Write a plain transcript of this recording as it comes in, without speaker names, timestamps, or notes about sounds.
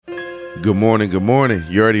Good morning, good morning.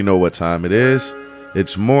 You already know what time it is.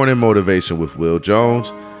 It's Morning Motivation with Will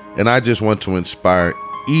Jones, and I just want to inspire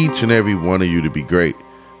each and every one of you to be great.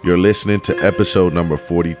 You're listening to episode number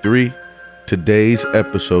 43. Today's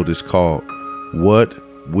episode is called, What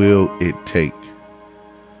Will It Take?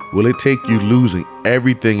 Will it take you losing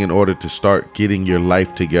everything in order to start getting your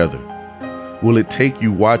life together? Will it take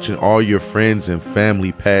you watching all your friends and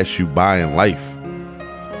family pass you by in life?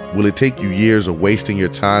 Will it take you years of wasting your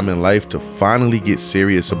time in life to finally get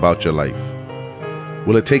serious about your life?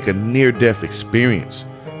 Will it take a near-death experience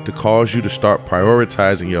to cause you to start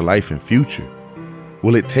prioritizing your life and future?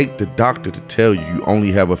 Will it take the doctor to tell you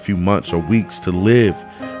only have a few months or weeks to live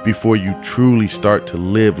before you truly start to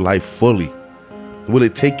live life fully? Will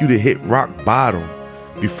it take you to hit rock bottom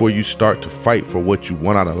before you start to fight for what you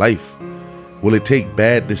want out of life? Will it take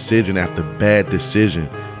bad decision after bad decision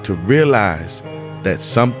to realize that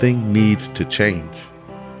something needs to change?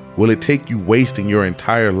 Will it take you wasting your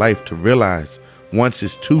entire life to realize once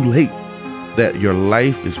it's too late that your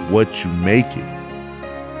life is what you make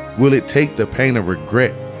it? Will it take the pain of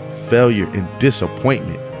regret, failure, and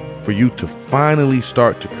disappointment for you to finally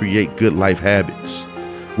start to create good life habits?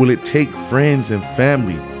 Will it take friends and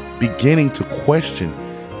family beginning to question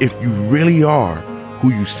if you really are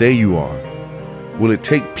who you say you are? Will it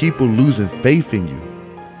take people losing faith in you?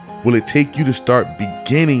 Will it take you to start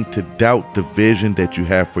beginning to doubt the vision that you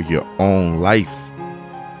have for your own life?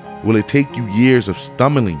 Will it take you years of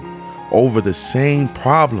stumbling over the same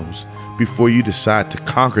problems before you decide to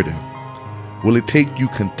conquer them? Will it take you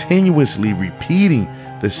continuously repeating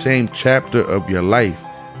the same chapter of your life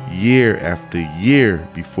year after year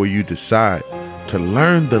before you decide to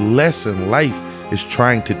learn the lesson life is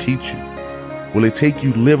trying to teach you? Will it take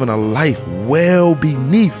you living a life well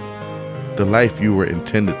beneath the life you were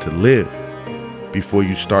intended to live before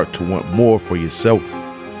you start to want more for yourself?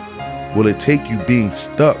 Will it take you being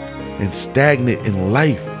stuck and stagnant in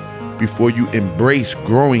life before you embrace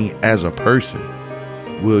growing as a person?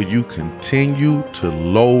 Will you continue to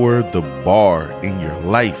lower the bar in your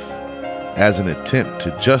life as an attempt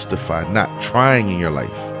to justify not trying in your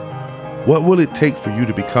life? What will it take for you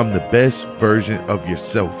to become the best version of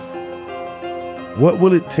yourself? What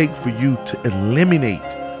will it take for you to eliminate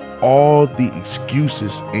all the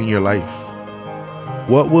excuses in your life?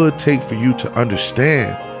 What will it take for you to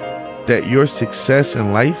understand that your success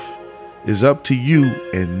in life is up to you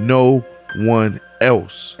and no one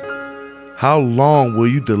else? How long will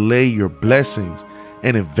you delay your blessings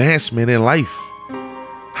and advancement in life?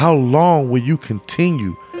 How long will you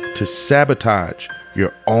continue to sabotage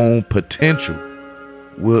your own potential?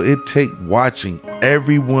 Will it take watching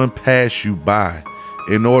everyone pass you by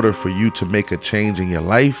in order for you to make a change in your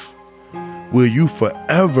life? Will you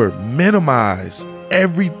forever minimize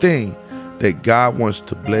everything that God wants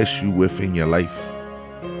to bless you with in your life?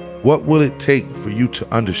 What will it take for you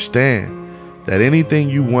to understand that anything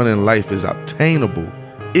you want in life is obtainable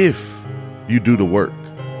if you do the work?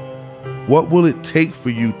 What will it take for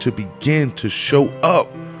you to begin to show up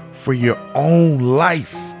for your own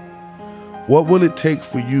life? What will it take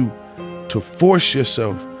for you to force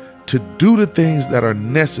yourself to do the things that are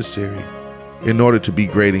necessary in order to be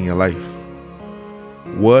great in your life?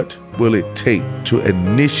 What will it take to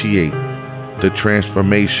initiate the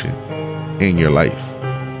transformation in your life?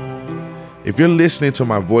 If you're listening to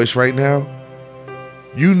my voice right now,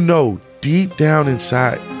 you know deep down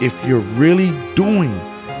inside if you're really doing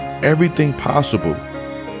everything possible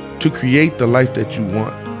to create the life that you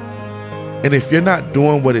want. And if you're not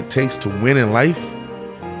doing what it takes to win in life,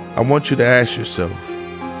 I want you to ask yourself,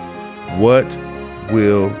 what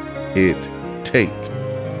will it take?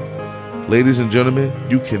 Ladies and gentlemen,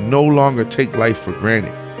 you can no longer take life for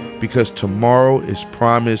granted because tomorrow is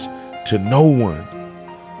promised to no one.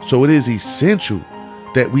 So it is essential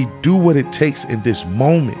that we do what it takes in this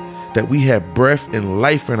moment, that we have breath and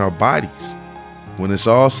life in our bodies. When it's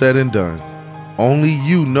all said and done, only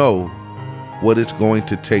you know what it's going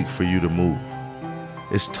to take for you to move.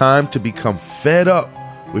 It's time to become fed up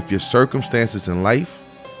with your circumstances in life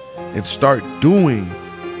and start doing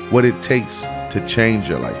what it takes to change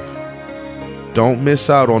your life. Don't miss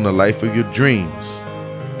out on the life of your dreams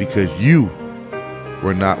because you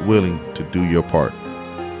were not willing to do your part.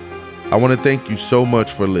 I want to thank you so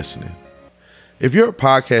much for listening. If you're a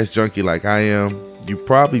podcast junkie like I am, you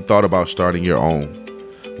probably thought about starting your own.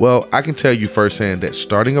 Well, I can tell you firsthand that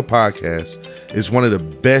starting a podcast is one of the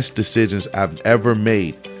best decisions I've ever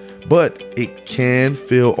made, but it can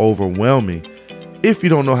feel overwhelming if you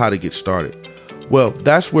don't know how to get started. Well,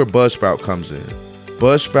 that's where Buzzsprout comes in.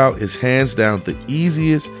 Buzzsprout is hands down the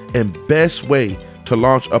easiest and best way to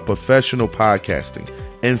launch a professional podcasting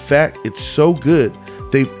In fact, it's so good,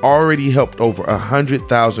 they've already helped over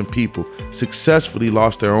 100,000 people successfully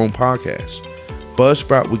launch their own podcast.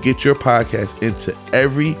 Buzzsprout will get your podcast into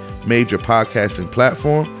every major podcasting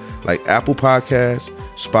platform like Apple Podcasts,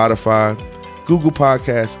 Spotify, Google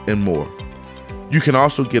Podcasts, and more. You can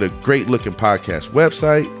also get a great looking podcast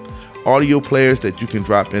website, audio players that you can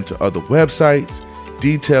drop into other websites,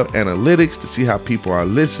 detailed analytics to see how people are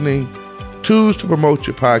listening, tools to promote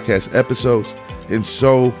your podcast episodes, and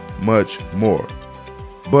so much more.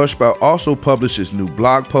 Buzzsprout also publishes new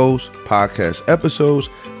blog posts, podcast episodes,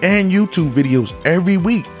 and YouTube videos every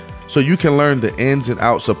week, so you can learn the ins and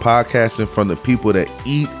outs of podcasting from the people that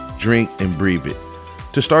eat, drink, and breathe it.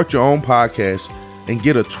 To start your own podcast and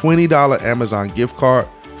get a $20 Amazon gift card,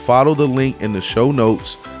 follow the link in the show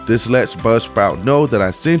notes. This lets Buzzsprout know that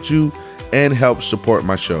I sent you and helps support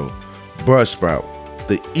my show. Buzzsprout,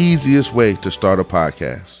 the easiest way to start a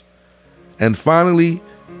podcast. And finally,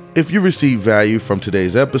 if you receive value from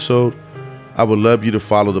today's episode, I would love you to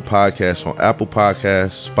follow the podcast on Apple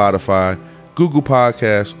Podcasts, Spotify, Google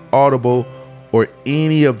Podcasts, Audible, or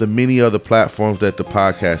any of the many other platforms that the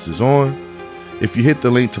podcast is on. If you hit the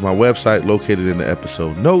link to my website located in the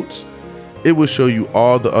episode notes, it will show you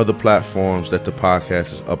all the other platforms that the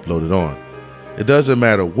podcast is uploaded on. It doesn't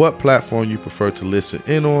matter what platform you prefer to listen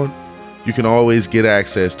in on, you can always get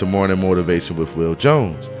access to Morning Motivation with Will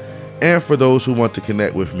Jones. And for those who want to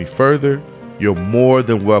connect with me further, you're more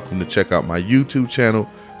than welcome to check out my YouTube channel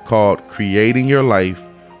called Creating Your Life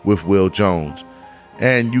with Will Jones.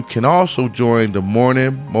 And you can also join the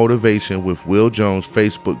Morning Motivation with Will Jones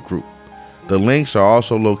Facebook group. The links are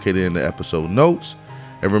also located in the episode notes.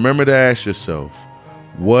 And remember to ask yourself,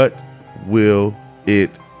 what will it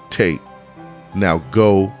take? Now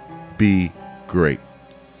go be great.